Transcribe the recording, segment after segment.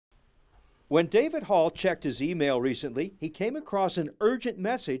When David Hall checked his email recently, he came across an urgent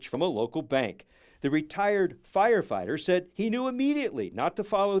message from a local bank. The retired firefighter said he knew immediately not to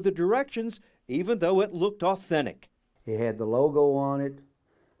follow the directions, even though it looked authentic. It had the logo on it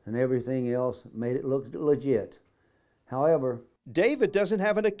and everything else, made it look legit. However, David doesn't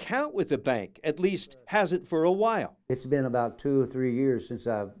have an account with the bank, at least hasn't for a while. it's been about 2 or 3 years since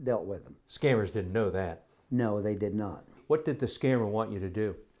I've dealt with them. Scammers didn't know that. No, they did not. What did the scammer want you to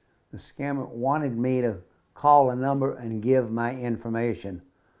do? The scammer wanted me to call a number and give my information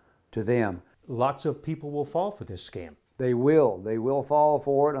to them. Lots of people will fall for this scam. They will fall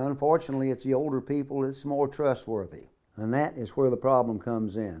for it. Unfortunately, it's the older people that's more trustworthy. And that is where the problem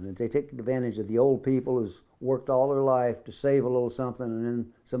comes in. That they take advantage of the old people who's worked all their life to save a little something, and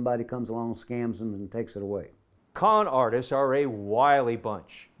then somebody comes along, scams them, and takes it away. Con artists are a wily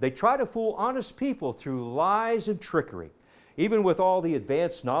bunch. They try to fool honest people through lies and trickery. Even with all the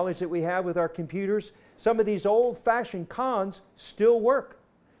advanced knowledge that we have with our computers, some of these old-fashioned cons still work.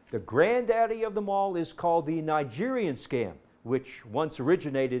 The granddaddy of them all is called the Nigerian scam, which once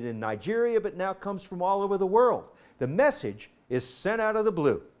originated in Nigeria but now comes from all over the world. The message is sent out of the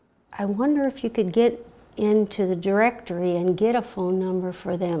blue. I wonder if you could get into the directory and get a phone number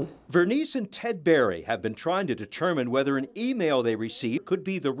for them. Vernice and Ted Berry have been trying to determine whether an email they received could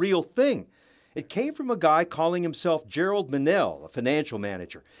be the real thing. It came from a guy calling himself Gerald Manel, a financial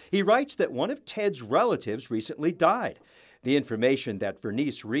manager. He writes that one of Ted's relatives recently died. The information that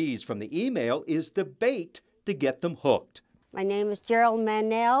Vernice reads from the email is the bait to get them hooked. My name is Gerald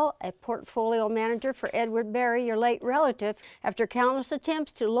Manel, a portfolio manager for Edward Berry, your late relative. After countless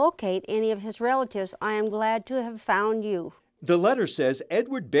attempts to locate any of his relatives, I am glad to have found you. The letter says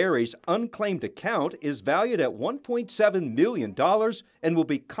Edward Berry's unclaimed account is valued at $1.7 million and will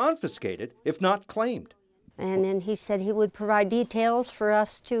be confiscated if not claimed. And then he said he would provide details for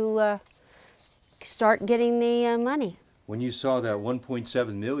us to start getting the money. When you saw that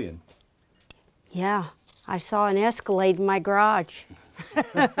 $1.7 million. Yeah, I saw an Escalade in my garage.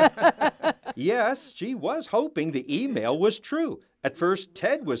 Yes, she was hoping the email was true. At first,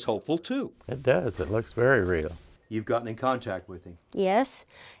 Ted was hopeful too. It does. It looks very real. You've gotten in contact with him. Yes.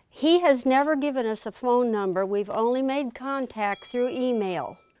 He has never given us a phone number. We've only made contact through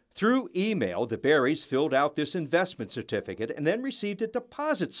email. Through email, the Berrys filled out this investment certificate and then received a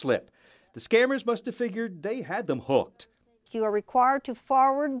deposit slip. The scammers must have figured they had them hooked. You are required to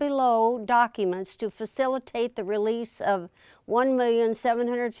forward below documents to facilitate the release of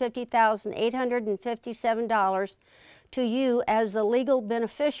 $1,750,857 to you as the legal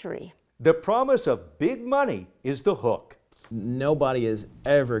beneficiary. The promise of big money is the hook. Nobody is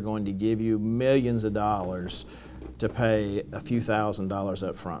ever going to give you millions of dollars to pay a few $1,000s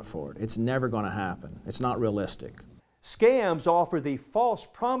up front for it. It's never going to happen. It's not realistic. Scams offer the false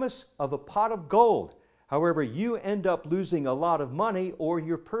promise of a pot of gold. However, you end up losing a lot of money or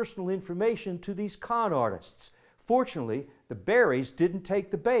your personal information to these con artists. Fortunately, the Berrys didn't take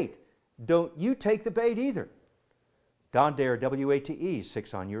the bait. Don't you take the bait either. Don Dare, WATE,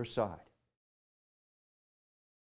 6 on your side.